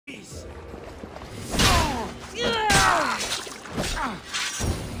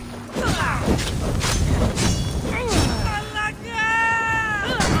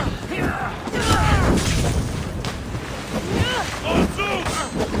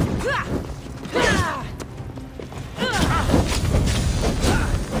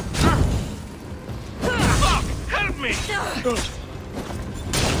Help me!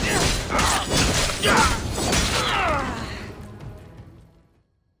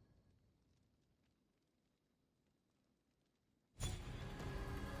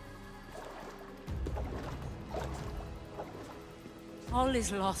 All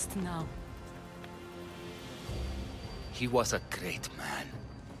is lost now. He was a great man.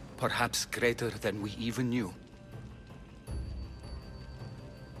 Perhaps greater than we even knew.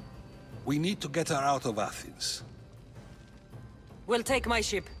 We need to get her out of Athens. We'll take my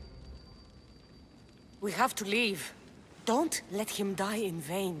ship. We have to leave. Don't let him die in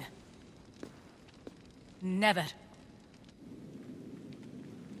vain. Never.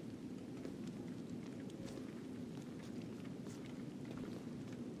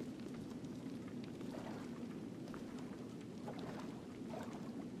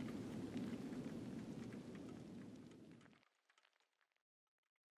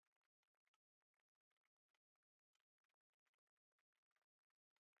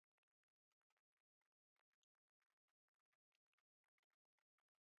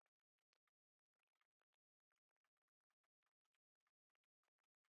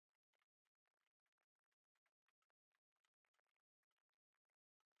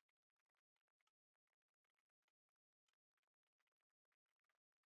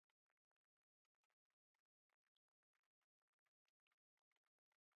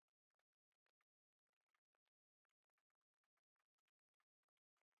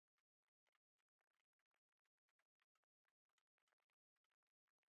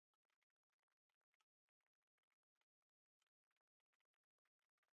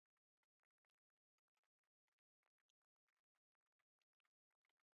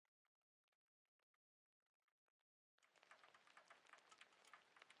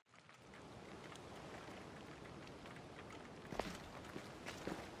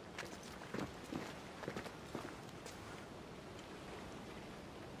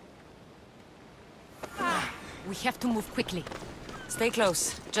 We have to move quickly. Stay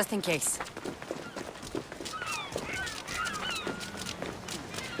close, just in case.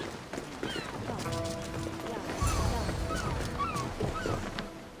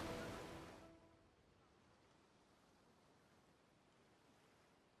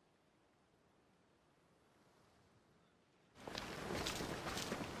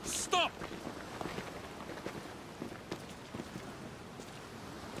 Stop!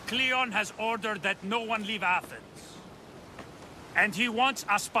 Cleon has ordered that no one leave Athens. And he wants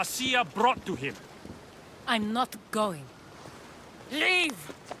Aspasia brought to him. I'm not going. Leave!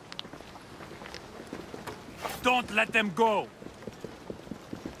 Don't let them go!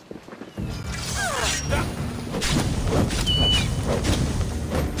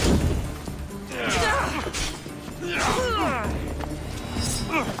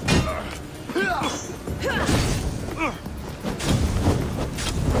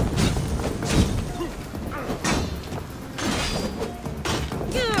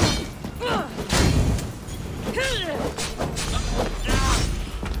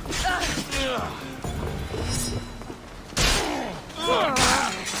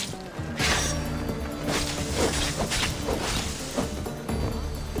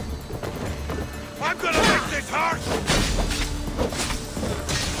 I'm gonna make this hurt!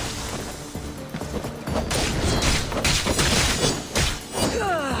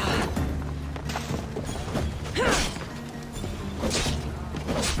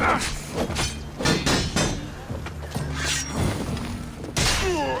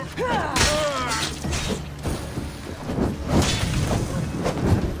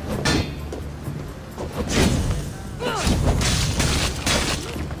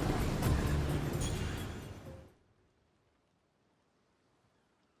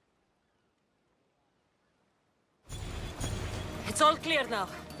 It's all clear now.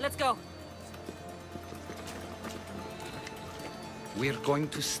 Let's go. We're going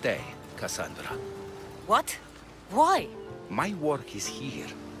to stay, Cassandra. What? Why? My work is here.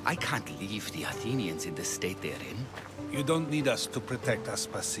 I can't leave the Athenians in the state they're in. You don't need us to protect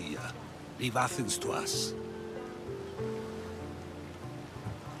Aspasia. Leave Athens to us.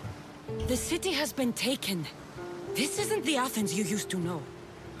 The city has been taken. This isn't the Athens you used to know.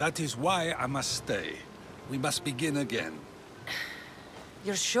 That is why I must stay. We must begin again.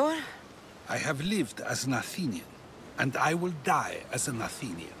 You're sure? I have lived as an Athenian, and I will die as an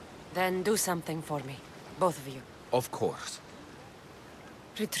Athenian. Then do something for me. Both of you. Of course.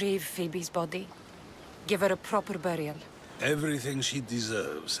 Retrieve Phoebe's body. Give her a proper burial. Everything she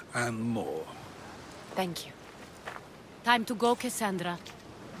deserves, and more. Thank you. Time to go, Cassandra.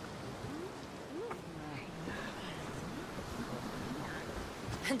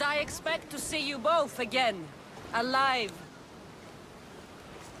 And I expect to see you both again. Alive.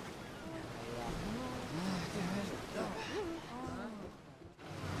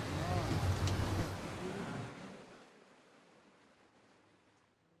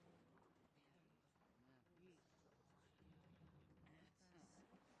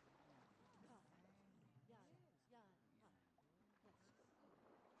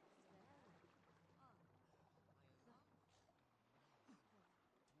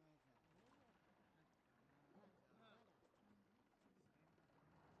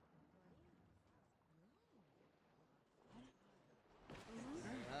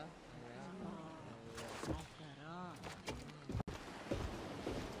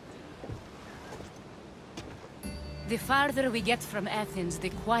 The farther we get from Athens, the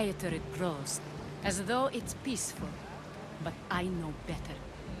quieter it grows. As though it's peaceful. But I know better.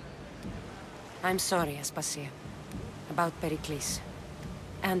 I'm sorry, Aspasia. About Pericles.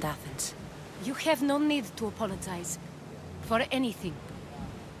 And Athens. You have no need to apologize. For anything.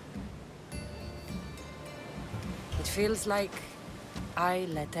 It feels like I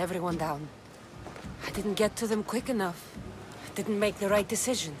let everyone down. I didn't get to them quick enough. I didn't make the right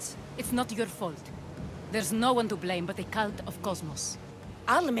decisions. It's not your fault. There's no one to blame but the cult of Cosmos.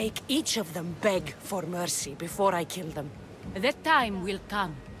 I'll make each of them beg for mercy before I kill them. That time will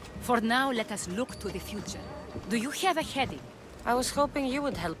come. For now, let us look to the future. Do you have a heading? I was hoping you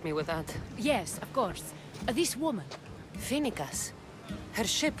would help me with that. Yes, of course. This woman. Phoenicas. Her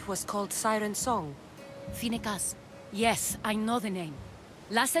ship was called Siren Song. Phoenicas. Yes, I know the name.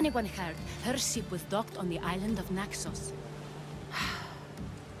 Last anyone heard, her ship was docked on the island of Naxos.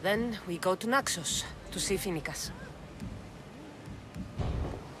 Then we go to Naxos to see Phoenicas.